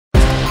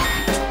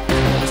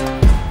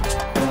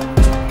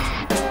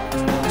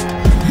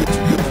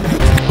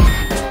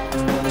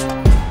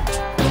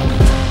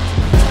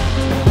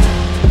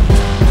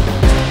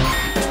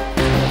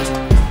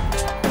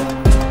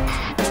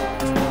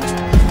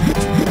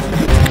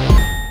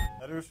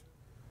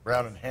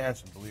Brown and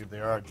Hanson believe they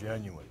are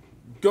genuine.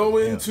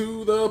 Going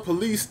to the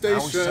police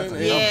station and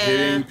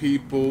hitting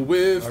people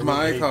with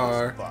my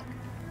car.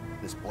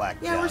 This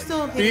black we're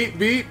still beep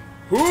beep.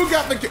 Who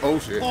got the? Oh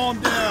shit! Calm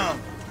down.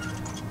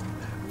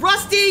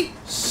 Rusty,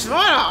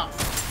 shut up.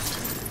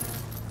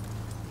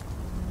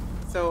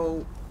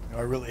 So.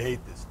 I really hate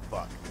this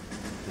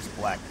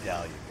Black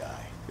Dahlia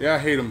guy. Yeah, I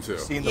hate him too.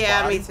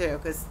 Yeah, me too,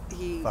 because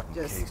he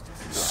just.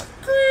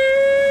 Screech!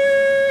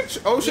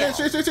 Oh shit!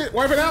 Shit!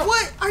 Wipe it out.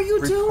 What are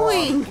you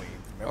doing?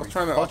 I was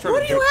trying to. What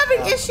are you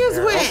having issues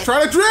with? I was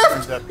trying to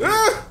drift.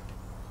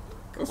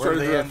 Where do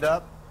they end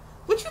up?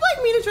 Would you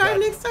like me to drive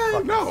next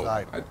time? No,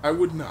 I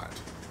would not.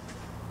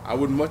 I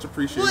would much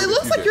appreciate it. Well, it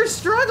looks like you're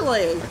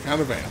struggling. I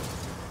kind of am.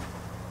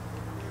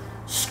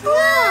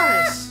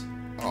 Gosh!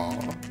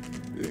 Aw.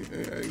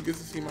 You get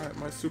to see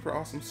my super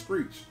awesome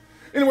Screech.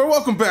 Anyway,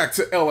 welcome back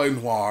to LA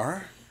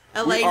Noire.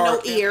 LA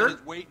No Ear.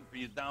 Is waiting for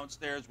you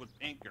downstairs with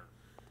Pinker.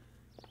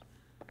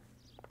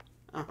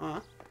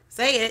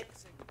 Say it.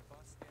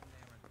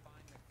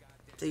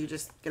 So you're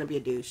just gonna be a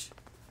douche.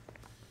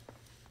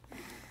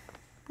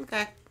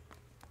 Okay.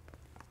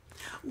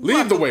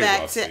 Lead the way,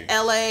 back Rusty.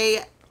 to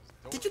LA.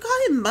 Did you call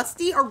him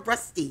Musty or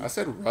Rusty? I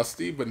said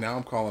Rusty, but now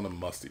I'm calling him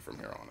Musty from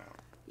here on out.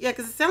 Yeah,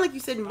 because it sounded like you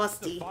said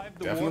Musty.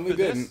 Definitely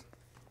didn't.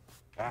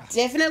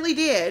 Definitely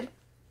did.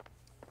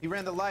 He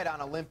ran the light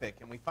on Olympic,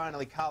 and we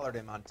finally collared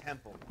him on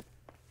Temple.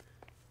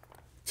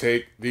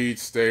 Take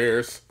these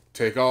stairs.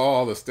 Take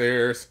all the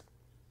stairs.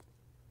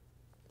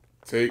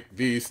 Take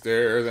these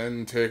stairs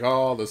and take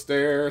all the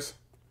stairs.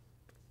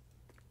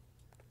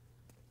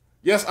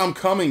 Yes, I'm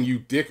coming, you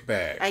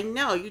dickbag. I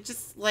know. You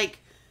just, like...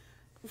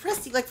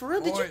 Rusty, like, for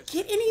real, did you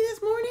get any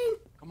this morning?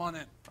 Come on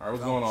in. All right,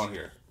 what's going on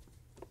here?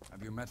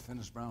 Have you met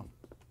Finis Brown?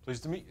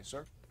 Pleased to meet you,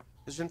 sir.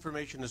 His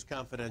information is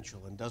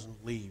confidential and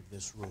doesn't leave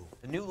this room.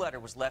 The new letter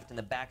was left in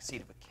the back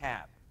seat of a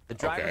cab. The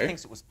driver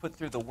thinks it was put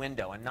through the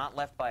window and not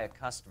left by a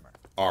customer.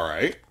 All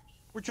right.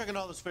 We're checking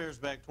all his fares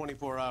back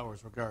 24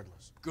 hours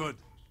regardless. Good.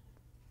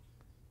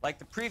 Like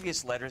the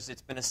previous letters,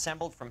 it's been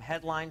assembled from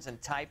headlines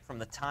and typed from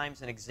the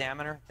Times and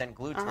Examiner, then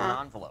glued to an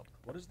envelope.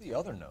 What is the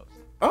other note?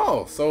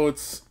 Oh, so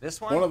it's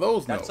this one of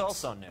those That's notes.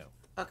 also new.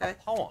 Okay. A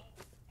poem,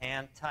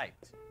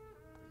 hand-typed.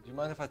 Do you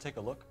mind if I take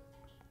a look?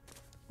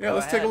 Yeah,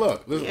 let's take a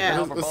look.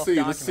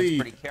 Let's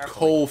see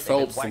Cole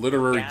Phelps'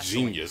 literary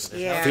genius.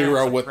 Figure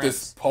out what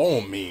this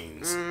poem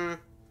means.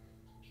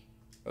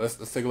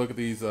 Let's take a look at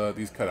these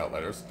cutout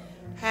letters.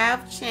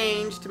 Have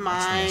changed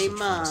my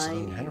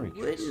mind.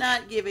 Would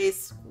not give a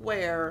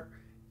square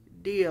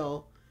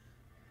deal.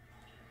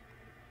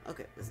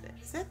 Okay, is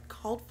that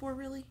called for,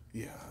 really?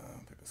 Yeah, I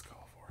don't think it's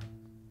called for.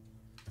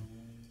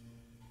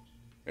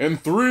 In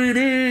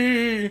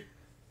 3D!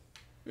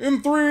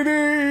 In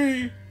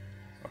 3D!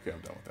 Okay,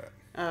 I'm done with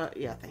that.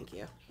 Yeah, thank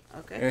you.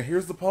 Okay. And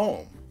here's the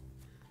poem.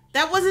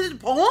 That wasn't a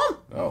poem?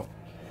 No.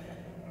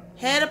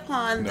 Head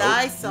upon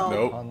thy soul.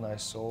 Nope. Upon thy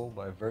soul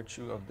by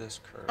virtue of this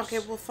curse. Okay,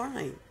 well,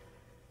 fine.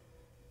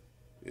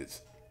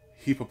 It's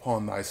heap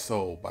upon thy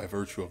soul by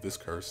virtue of this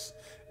curse.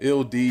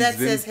 Ill deeds. That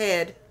says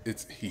head.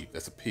 It's heap.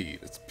 That's a P.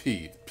 That's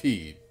P.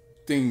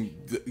 Thing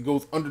that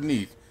goes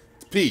underneath.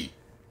 It's P.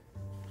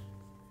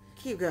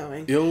 Keep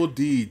going. Ill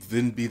deeds,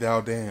 then be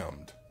thou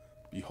damned.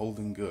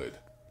 Beholding good.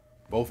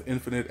 Both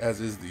infinite as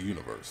is the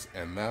universe,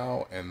 and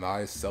thou and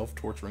thy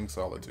self-torturing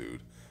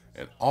solitude,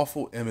 an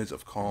awful image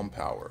of calm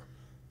power.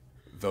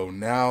 Though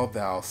now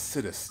thou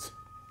sittest,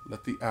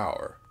 let the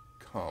hour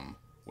come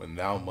when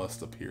thou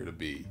must appear to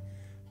be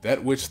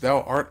that which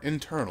thou art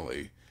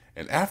internally,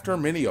 and after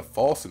many a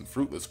false and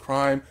fruitless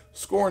crime,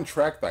 score and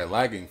track thy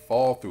lagging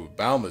fall through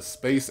boundless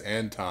space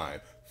and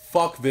time.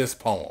 Fuck this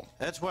poem.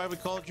 That's why we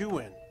called you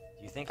in.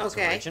 You think it's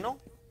original?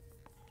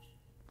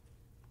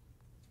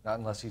 Not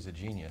unless he's a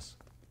genius.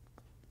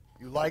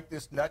 You like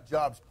this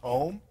nutjob's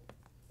poem?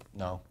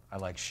 No, I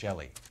like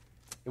Shelley.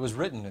 It was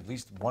written at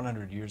least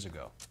 100 years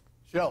ago.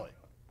 Shelley.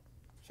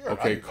 Sure.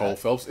 Okay, Cole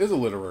Phelps is a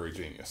literary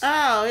genius.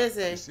 Oh, is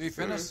he? You see,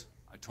 Finis?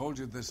 I told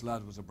you this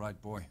lad was a bright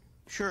boy.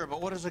 Sure,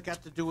 but what has it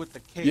got to do with the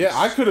case? Yeah,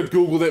 I could have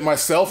Googled it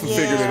myself and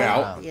figured it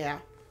out. Yeah.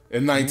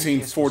 In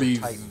 1940,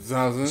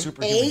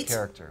 superhuman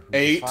character who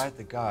 8. defied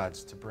the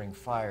gods to bring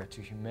fire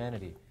to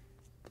humanity.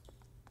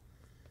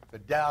 The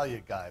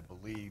Dahlia guy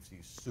believes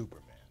he's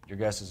Superman. Your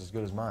guess is as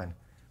good as mine.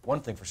 One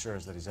thing for sure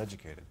is that he's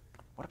educated.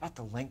 What about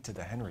the link to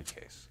the Henry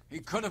case? He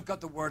could have got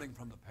the wording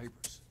from the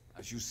papers.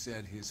 As you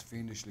said, he is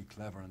fiendishly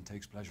clever and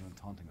takes pleasure in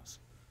taunting us.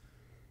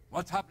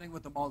 What's happening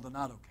with the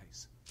Maldonado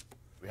case?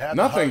 We have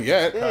nothing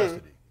yet.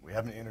 Custody. We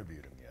haven't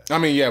interviewed him yet. I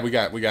mean, yeah, we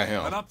got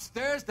him. But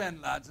upstairs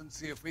then, lads, and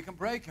see if we can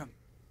break him.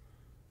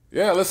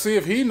 Yeah, let's see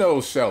if he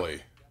knows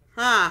Shelley.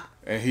 Huh.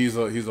 And he's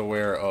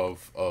aware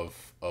of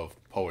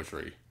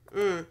poetry.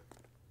 Who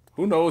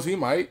knows? He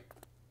might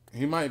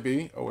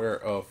be aware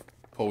of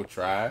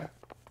poetry.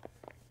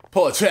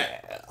 Poetry.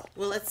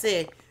 Well, let's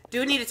see. Do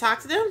we need to talk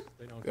to them?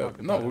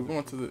 No, we're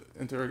going to the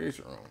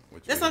interrogation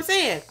room. That's what I'm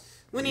saying.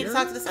 We need to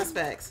talk to the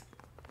suspects.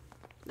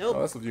 Nope.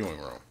 Oh, that's the viewing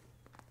room.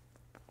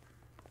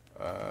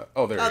 There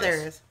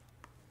it is.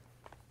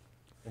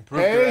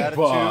 Improve your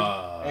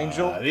attitude,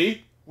 Angel.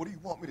 What do you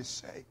want me to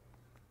say?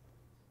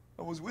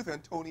 I was with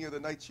Antonia the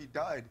night she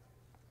died,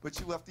 but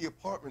she left the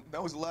apartment, and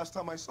that was the last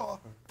time I saw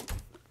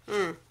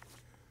her.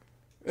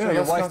 So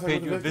your wife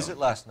paid you a visit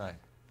last night.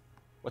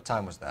 What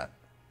time was that?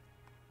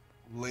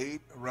 Late,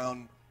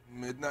 around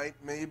midnight,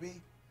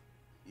 maybe.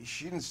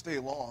 She didn't stay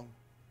long.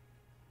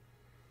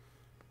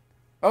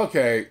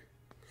 Okay.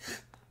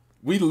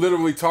 We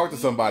literally talked to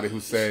somebody who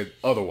said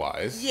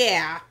otherwise.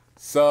 Yeah.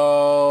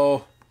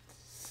 So...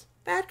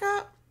 Bad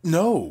cop?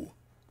 No.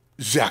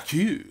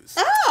 J'accuse.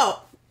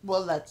 Oh!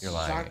 Well, that's You're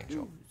lying,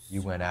 Angel.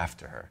 You went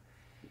after her.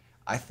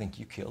 I think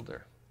you killed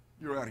her.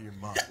 You're out of your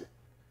mind.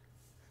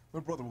 My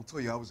brother will tell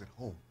you I was at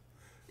home.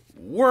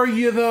 Were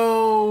you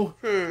though?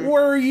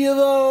 Were you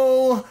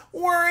though?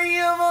 Were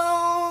you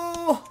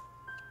though?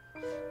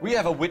 We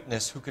have a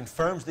witness who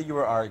confirms that you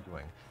were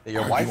arguing, that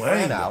your wife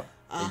ran out,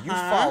 that you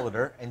followed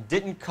her and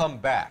didn't come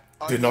back.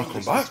 Did not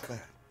come back?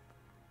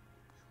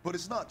 But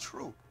it's not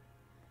true.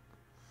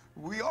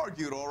 We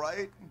argued, all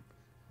right?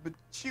 But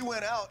she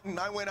went out and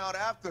I went out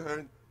after her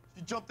and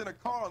she jumped in a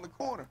car on the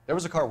corner. There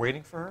was a car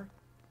waiting for her?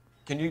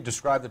 Can you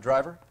describe the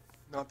driver?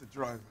 Not the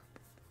driver.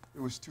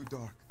 It was too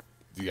dark.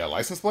 Do you got a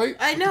license plate?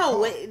 I know.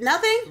 Wait,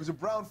 nothing? It was a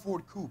brown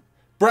Ford coupe.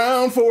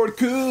 Brown Ford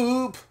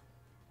coupe.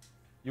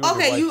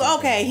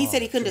 Okay. He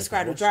said he couldn't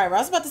describe the driver.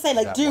 I was about to say,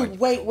 like, dude,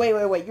 wait.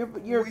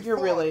 You're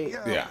really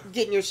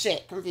getting your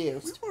shit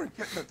confused. We weren't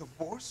getting a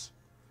divorce.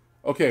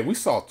 Okay, we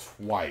saw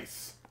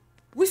twice.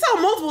 We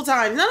saw multiple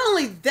times. Not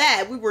only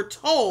that, we were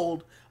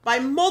told by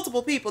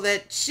multiple people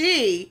that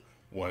she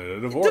wanted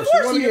a divorce. She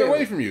wanted to get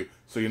away from you.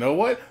 So you know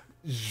what?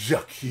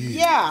 J'accuse.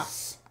 Yeah.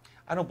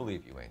 I don't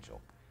believe you, Angel.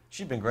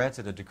 She'd been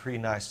granted a decree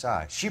nisi.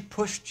 She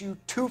pushed you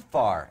too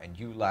far, and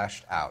you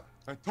lashed out.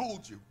 I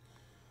told you.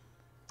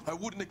 I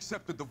wouldn't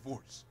accept a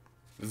divorce.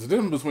 There's a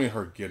difference between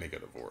her getting a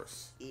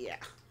divorce. Yeah.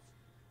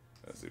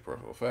 Let's see,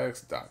 personal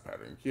effects, dot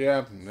pattern,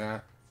 yeah, nah,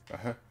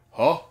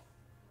 huh?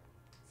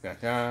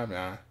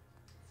 Nah.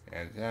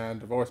 And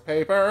divorce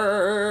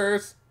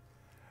papers.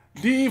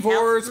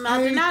 Divorce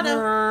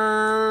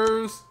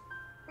papers.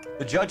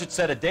 The judge had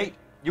set a date.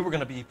 You were going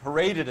to be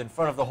paraded in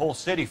front of the whole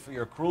city for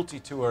your cruelty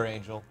to her,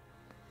 Angel.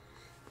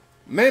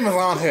 Name is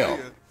on hell.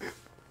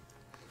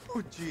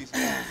 Oh, jeez.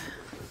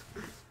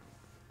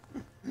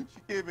 She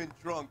came in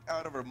drunk,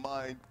 out of her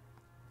mind.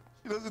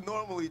 She doesn't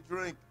normally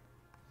drink.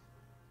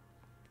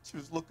 She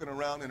was looking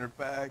around in her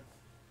bag.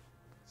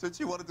 Said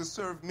she wanted to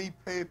serve me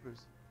papers.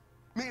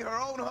 Me, her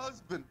own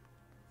husband.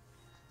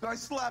 So I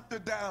slapped her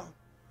down.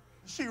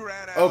 She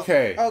ran out.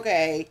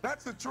 Okay.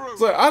 That's the truth.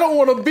 So I don't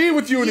want to be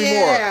with you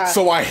anymore.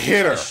 So I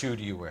hit her. What shoe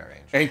do you wear,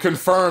 Angel? And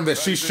confirmed that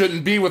she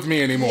shouldn't be with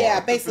me anymore. Yeah,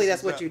 basically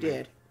that's what you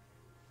did.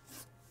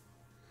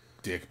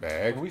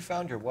 Dickbag. When we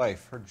found your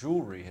wife, her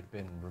jewelry had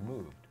been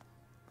removed.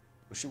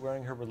 Was she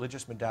wearing her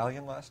religious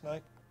medallion last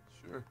night?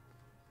 Sure.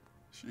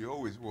 She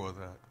always wore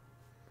that.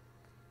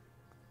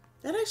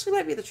 That actually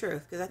might be the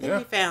truth, because I think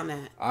we found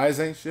that. Eyes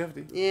ain't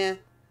shifty. Yeah.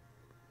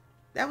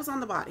 That was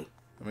on the body.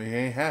 I mean, he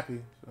ain't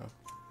happy, so.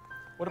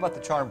 What about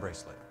the charm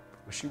bracelet?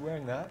 Was she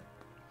wearing that?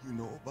 You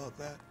know about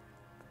that?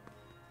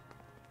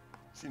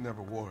 She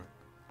never wore it.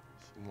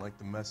 She didn't like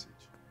the message.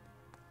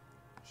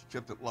 She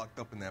kept it locked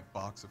up in that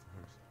box of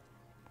hers.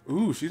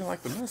 Ooh, she didn't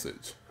like the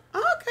message.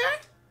 Okay.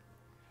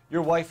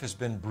 Your wife has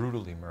been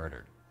brutally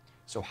murdered.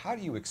 So how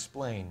do you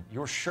explain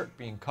your shirt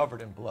being covered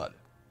in blood?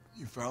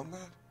 You found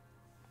that?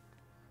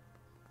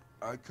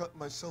 I cut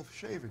myself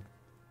shaving.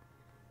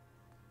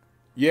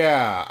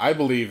 Yeah, I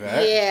believe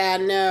that. Yeah,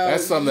 no.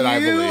 That's something I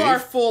believe. You are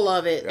full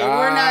of it, and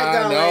we're not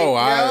going.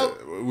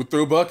 No, we're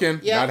through booking.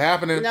 Yep. Not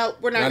happening. No,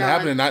 we're not going.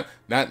 happening.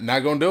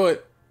 Not gonna do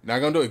it. Not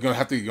gonna do it. You're gonna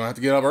have to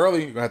get up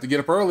early. You're gonna have to get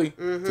up early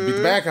to beat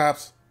the bad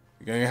cops.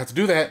 You're gonna have to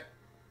do that.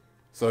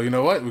 So you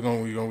know what? We're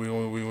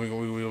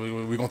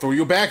gonna throw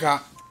you a bad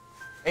cop.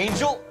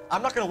 Angel,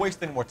 I'm not gonna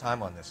waste any more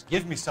time on this.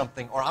 Give me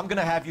something, or I'm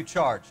gonna have you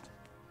charged.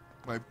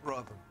 My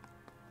brother,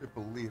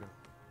 Ippolito.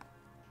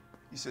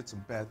 He said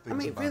some bad things. I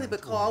mean, really,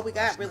 but all we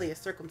got really is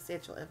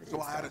circumstantial evidence. So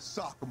I had to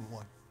sock him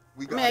one.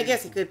 I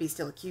guess he could be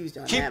still accused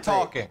on that. Keep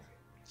talking.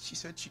 She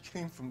said she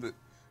came from the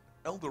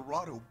El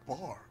Dorado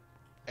bar.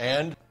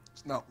 And?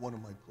 It's not one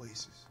of my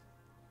places.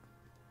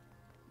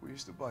 We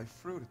used to buy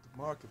fruit at the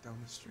market down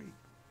the street.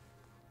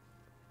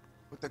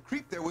 But the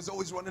creep there was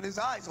always running his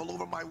eyes all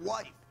over my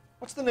wife.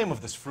 What's the name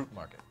of this fruit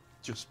market?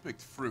 Just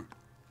picked fruit.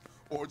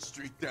 Ord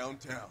Street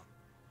downtown.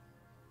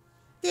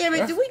 Damn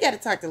it, do we got to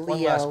talk to Leo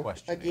One last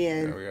question,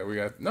 again? Yeah, we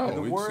got no.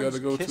 And We just got to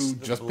go to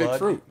Just Pick blood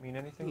Fruit. Mean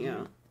anything?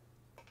 Yeah.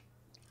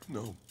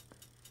 No.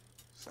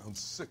 Sounds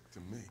sick to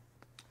me.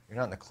 You're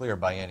not in the clear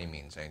by any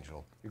means,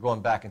 Angel. You're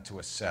going back into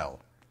a cell.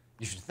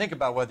 You should think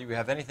about whether you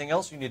have anything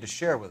else you need to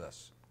share with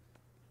us.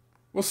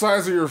 What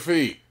size are your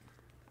feet?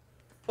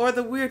 Or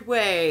the weird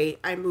way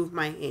I move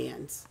my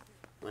hands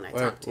when I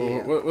talk to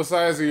you. What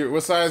size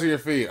are your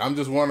feet? I'm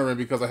just wondering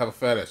because I have a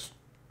fetish.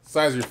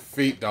 Size of your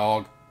feet,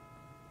 dog.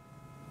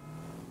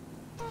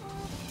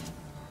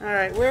 All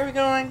right, where are we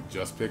going?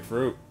 Just Pick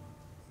Fruit.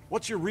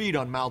 What's your read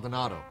on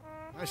Maldonado?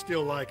 I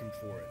still like him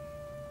for it.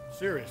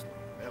 Seriously,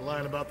 that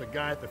line about the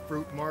guy at the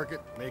fruit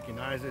market making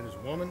eyes at his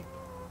woman,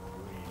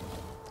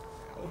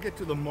 We'll get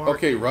to the market.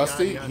 Okay,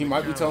 Rusty, he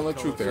might be telling the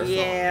truth there.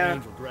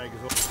 Yeah.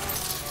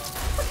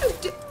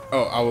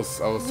 Oh, I was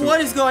too,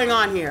 What is going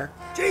on here?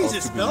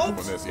 Jesus, I was too busy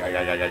Phelps.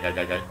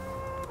 doing this. Yeah.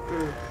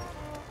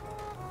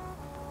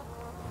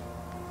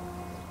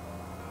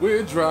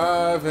 We're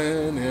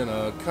driving in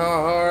a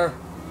car.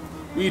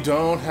 We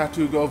don't have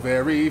to go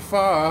very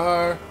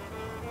far.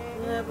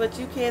 Yeah, but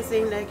you can't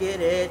seem to get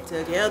it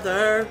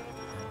together.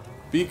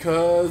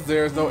 Because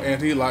there's no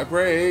anti-lock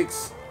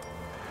brakes.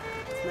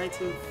 It's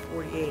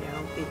 1948. I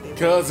don't think they.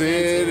 Because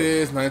it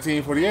is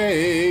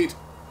 1948.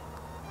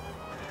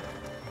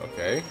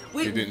 Okay.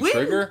 It didn't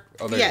trigger?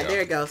 Oh, there you go.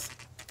 There it goes.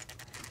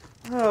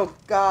 Oh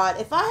God!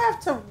 If I have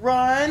to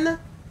run,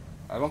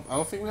 I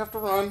don't think we have to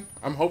run.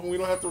 I'm hoping we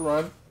don't have to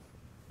run.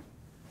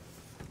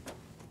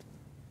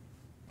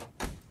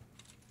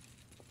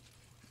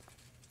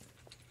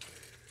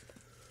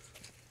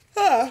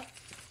 The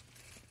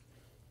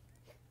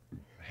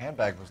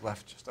handbag was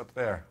left just up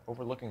there,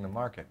 overlooking the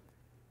market.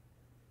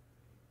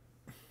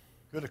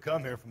 Could have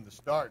come here from the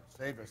start and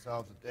saved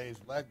ourselves a day's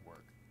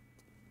legwork.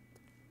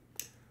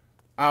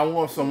 I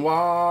want some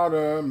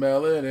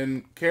watermelon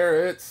and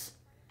carrots.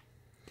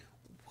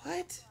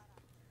 what?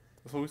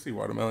 That's what we see.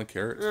 Watermelon,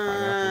 carrots,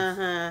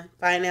 pineapples.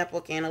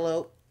 Pineapple,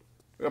 cantaloupe.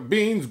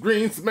 Beans,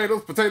 greens,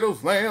 tomatoes,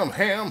 potatoes, lamb,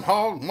 ham,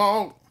 hog,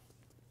 mog.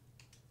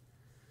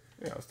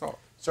 Yeah, let's talk.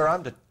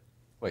 Sir,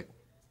 Wait,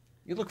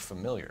 you look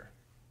familiar.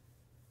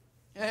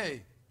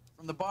 Hey,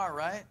 from the bar,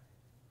 right?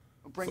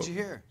 What brings you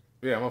here?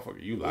 Yeah,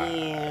 motherfucker, you lied.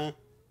 Yeah.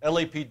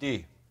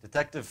 LAPD,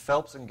 Detective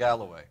Phelps and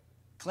Galloway.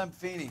 Clem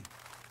Feeney.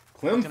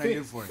 Clem What can I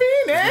do for you?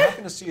 Did you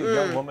happen to see a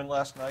young woman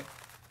last night?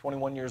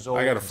 21 years old.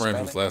 I got a friend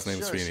Hispanic? whose last name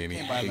is Sure, Feeney, she and he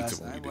came by hates last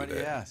it when night. you Why do do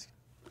you that. ask?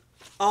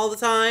 All the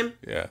time.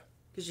 Yeah.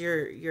 Because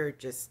you're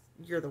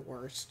the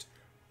worst.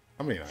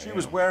 I mean, She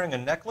was wearing a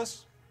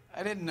necklace?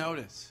 I didn't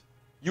notice.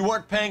 You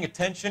weren't paying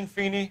attention,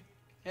 Feeney?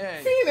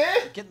 Hey, Feeney!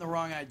 you're getting the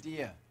wrong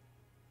idea.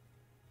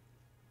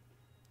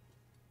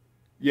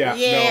 Yeah, no, I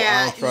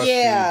Yeah, don't trust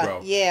yeah, you,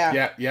 bro.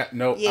 yeah.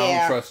 No, I Yeah.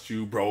 don't trust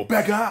you, bro.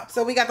 Back up!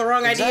 So we got the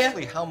wrong idea.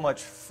 Exactly how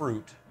much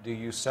fruit do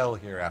you sell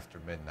here after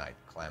midnight,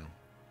 Clem?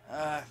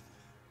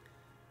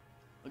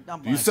 Look,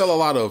 not Do you much. sell a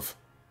lot of...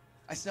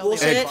 I sell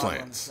Bullshit. the on the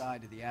Eggplants?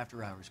 side to the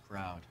after-hours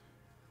crowd.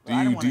 Do Well,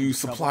 I don't you- want do any you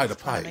trouble, supply just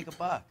the trying to pipe? make a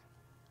buck.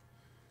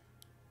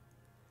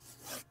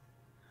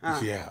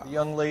 Yeah. The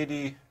young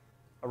lady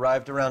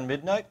arrived around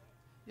midnight?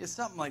 Yeah,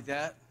 something like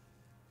that.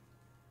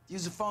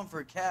 Used the phone for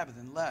a cab and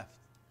then left.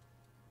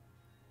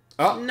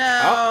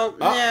 No.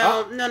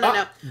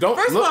 Don't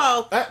First look of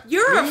all, at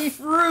you're me. a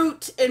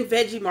fruit and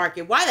veggie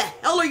market. Why the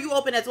hell are you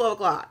open at 12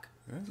 o'clock?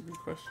 That's a good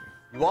question.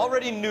 You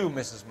already knew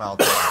Mrs.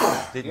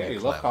 Maldonado, didn't Yeah, you, you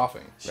Clem? love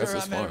coughing. Sure, That's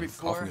just I met her fun.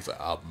 before. Coughing is an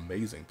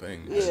amazing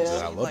thing Yeah. that I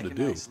Seemed love like to a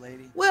do. nice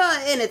lady. Well,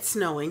 and it's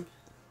snowing.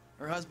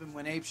 Her husband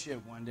went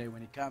apeshit one day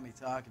when he caught me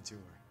talking to her.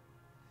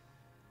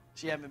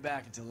 She had me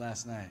back until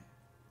last night.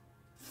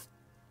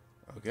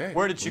 Okay.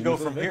 Where did she go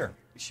from here?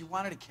 She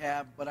wanted a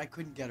cab, but I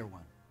couldn't get her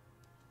one.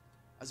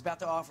 I was about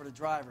to offer to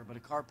drive her, but a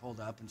car pulled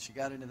up and she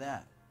got into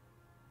that.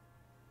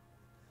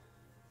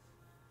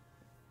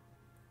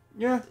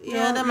 Yeah.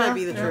 Yeah, that might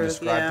be the truth.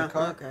 Describe Yeah. the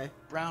car? Okay.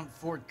 Brown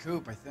Ford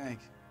Coupe, I think.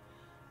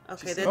 Okay.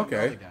 She That, said Okay.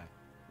 another guy.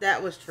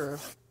 that was true.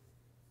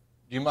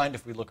 Do you mind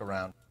if we look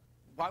around?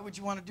 Why would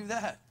you want to do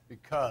that?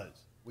 Because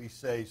we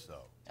say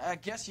so. I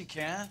guess you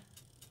can.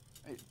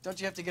 Hey, don't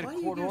you have to get Why a do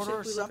you court give a order shit or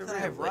if we look something? I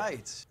around? have What-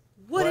 rights.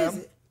 What is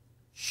Clem? it?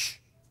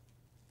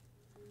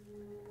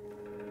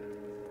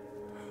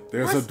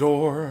 There's Rusty- a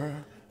door.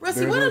 Rusty,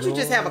 There's why a don't you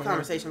just have a door.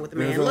 conversation with the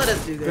There's man? a- Let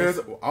us do this.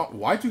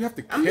 Why'd you have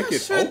to I'm kick not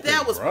it sure open,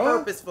 that was bro?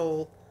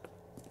 purposeful,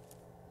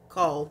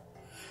 Cole.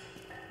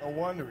 No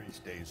wonder he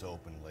stays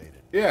open late at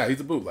night. Yeah, he's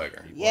a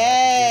bootlegger.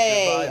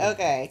 Yay! Bible.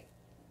 Okay.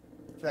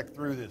 Check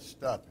through this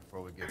stuff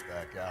before we get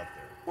back out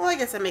there. Well, I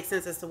guess that makes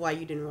sense as to why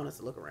you didn't want us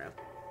to look around.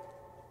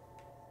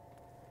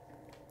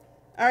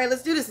 All right,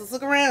 let's do this. Let's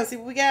look around, see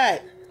what we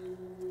got.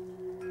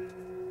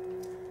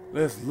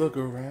 Let's look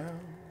around.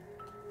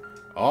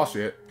 Oh,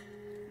 shit.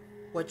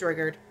 What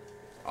triggered?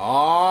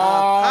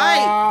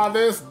 Oh,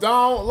 this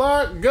don't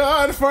look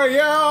good for you.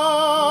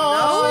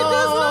 No, it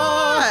does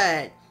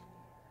not.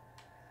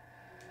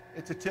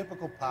 It's a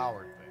typical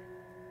power thing.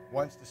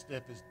 Once the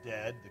stiff is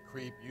dead, the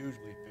creep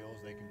usually feels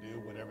they can do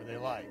whatever they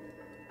like.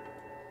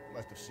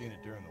 Must have seen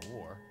it during the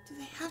war. Do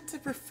they have to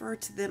refer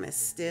to them as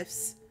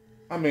stiffs?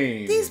 I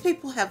mean, These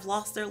people have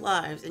lost their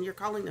lives, and you're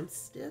calling them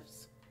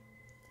stiffs?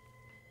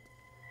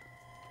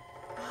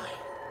 Why?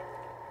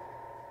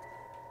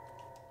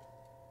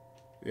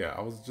 yeah,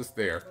 I was just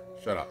there.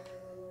 Shut up.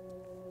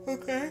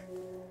 Okay.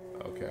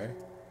 Okay.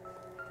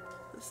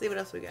 Let's see what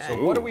else we got.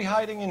 So what are we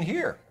hiding in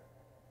here?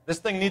 This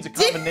thing needs a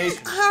Didn't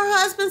combination. her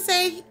husband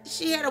say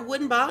she had a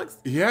wooden box?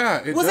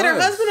 Yeah, it Was does. it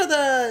her husband or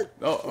the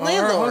Oh,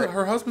 landlord?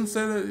 her husband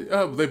said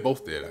it. They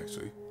both did,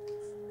 actually.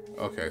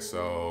 Okay,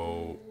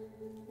 so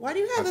Why do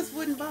you have this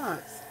wooden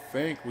box? I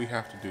think we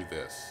have to do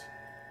this.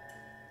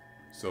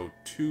 So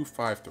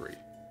 253.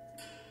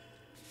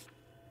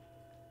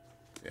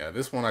 Yeah,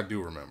 this one I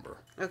do remember.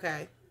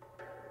 Okay.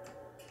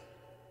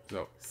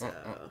 So.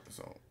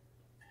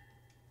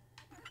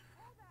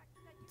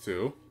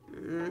 2.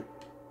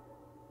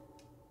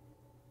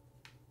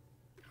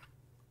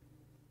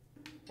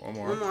 One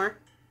more. One more.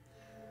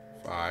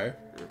 5.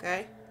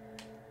 Okay.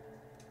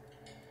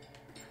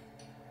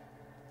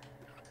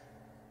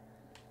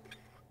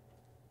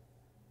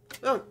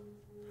 Boom.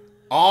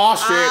 Oh,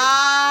 shit.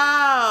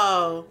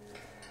 Oh.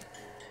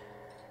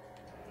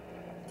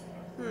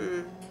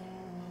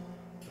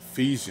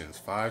 Ephesians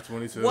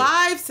 5:22.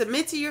 Wives,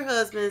 submit to your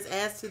husbands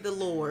as to the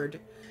Lord.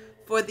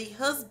 For the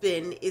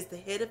husband is the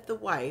head of the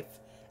wife,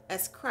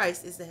 as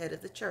Christ is the head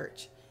of the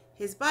church,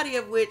 his body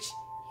of which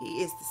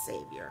he is the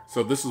Savior.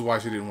 So this is why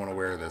she didn't want to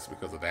wear this,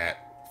 because of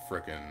that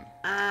freaking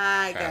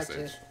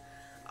passage.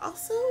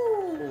 Also,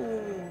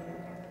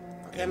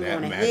 okay, I'm that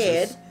going matches.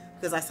 ahead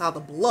because I saw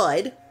the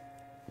blood.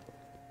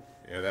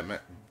 Yeah,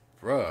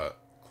 bruh,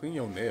 clean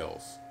your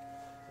nails.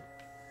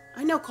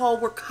 I know, Cole,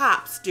 we're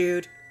cops,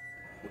 dude.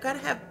 We gotta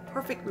have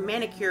perfect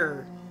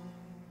manicure.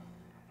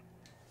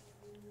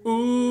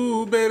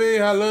 Ooh, baby,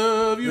 I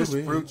love you.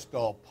 This fruit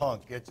stall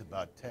punk gets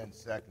about 10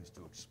 seconds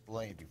to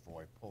explain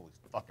before I pull his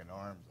fucking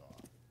arms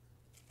off.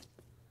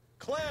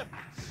 Clem!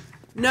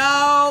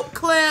 No,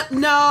 Clem,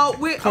 no.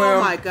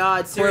 Oh my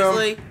God,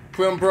 seriously?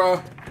 Clem,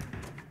 bruh.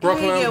 Bruh,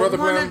 Hey, Clem, you brother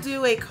wanna Clem.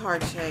 do a car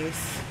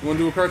chase? You wanna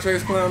do a car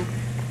chase, Clem?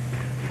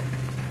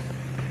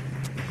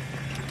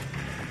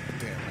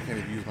 Damn, I can't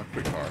even use my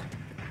quick car.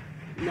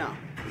 No.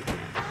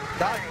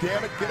 God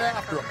damn it, get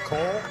after him,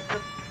 Cole.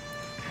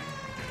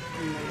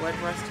 You know what,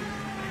 Rusty?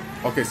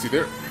 Okay, see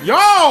there.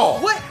 Yo!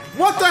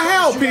 What the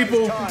hell,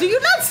 people? Do you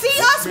not see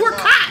us? We're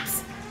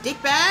cops!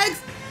 Dickbags!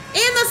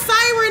 And the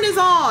siren is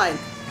on!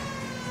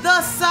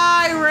 The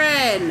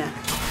siren!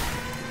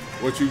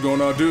 What you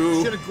gonna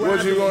do?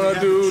 What you gonna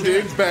do?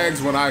 Dig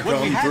bags when I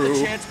When we come had through.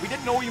 the chance, we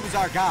didn't know he was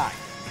our guy.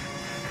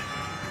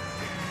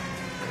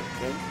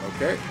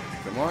 Okay,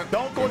 come on.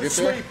 Don't go to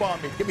sleep on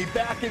me. Get me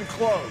back in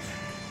close.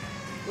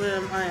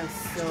 Clem, I am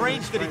so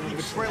Strange that he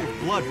keeps trailing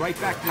blood right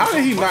back to How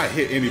did he his not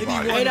hit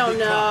anybody? I don't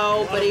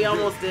know, but he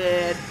almost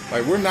did.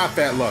 Like, we're not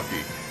that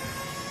lucky.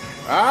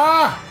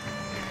 Ah!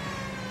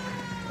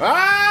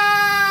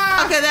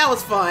 Ah! Okay, that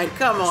was fine.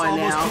 Come It's on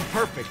almost now. too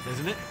perfect,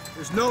 isn't it?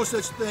 There's no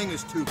such thing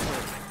as too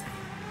perfect.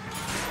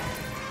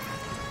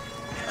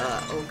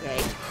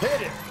 Okay.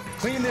 Hit it.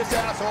 Clean this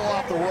asshole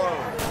off the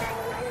road.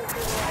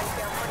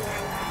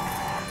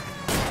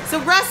 So,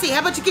 Rusty, how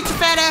about you get your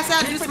fat ass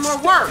out and do some more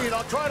work?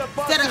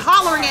 Instead of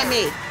hollering at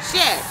me.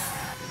 Shit.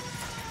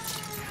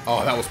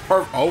 Oh, that was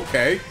perfect.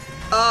 Okay.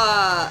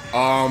 I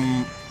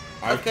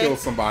okay. killed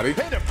somebody.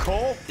 Hit him,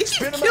 Cole. You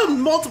killed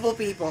multiple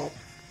people.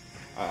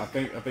 I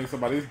think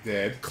somebody's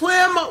dead.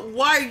 Clem,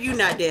 why are you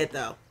not dead,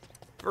 though?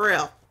 For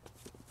real.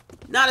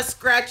 Not a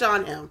scratch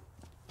on him.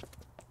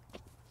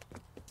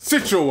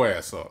 Sit your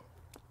ass up.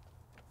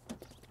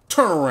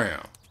 Turn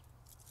around.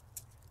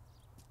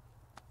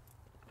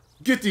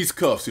 Get these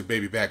cuffs, you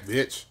baby back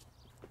bitch.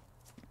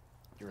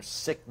 You're a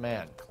sick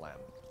man, Clem.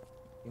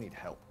 You need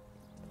help.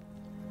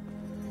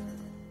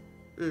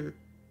 Well,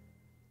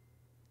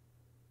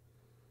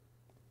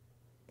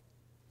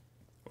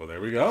 there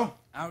we go.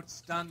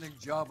 Outstanding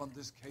job on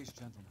this case,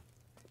 gentlemen.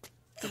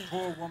 The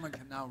poor woman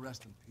can now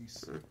rest in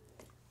peace.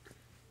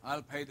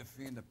 I'll pay the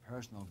fiend a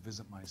personal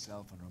visit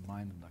myself and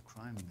remind him that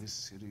crime in this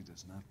city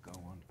does not go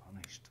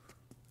unpunished.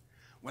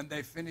 When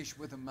they finish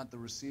with him at the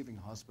receiving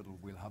hospital,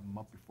 we'll have him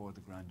up before the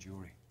grand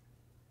jury.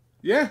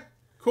 Yeah,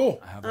 cool.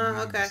 I have a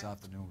meeting this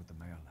afternoon with the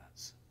mayor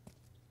lads.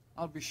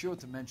 I'll be sure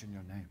to mention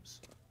your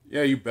names.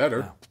 Yeah, you better.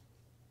 Now,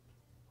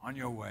 on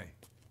your way.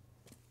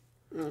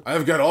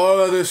 I've got all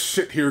of this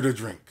shit here to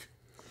drink.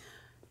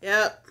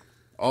 Yep.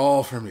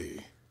 All for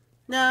me.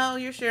 No,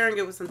 you're sharing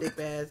it with some dick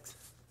bags.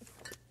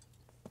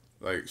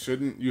 Like,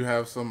 shouldn't you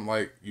have some,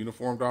 like,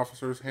 uniformed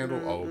officers handle?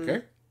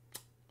 Okay.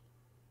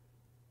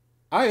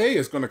 IA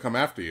is going to come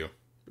after you.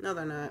 No,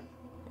 they're not.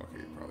 Okay,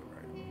 you're probably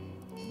right.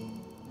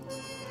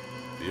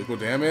 Vehicle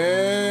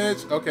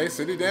damage. Okay,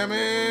 city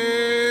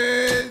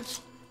damage.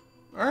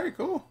 All right,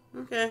 cool.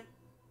 Okay.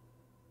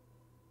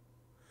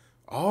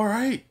 All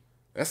right.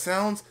 That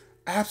sounds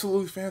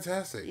absolutely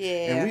fantastic.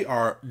 Yeah. And we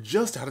are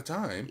just out of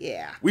time.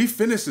 Yeah. We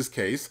finished this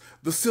case.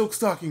 The silk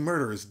stocking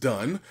murder is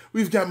done.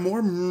 We've got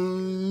more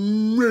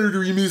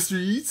murdery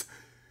mysteries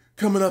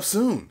coming up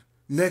soon.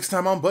 Next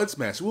time on Bud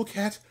Smash, we'll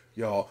catch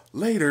y'all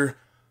later.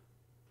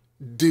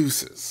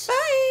 Deuces.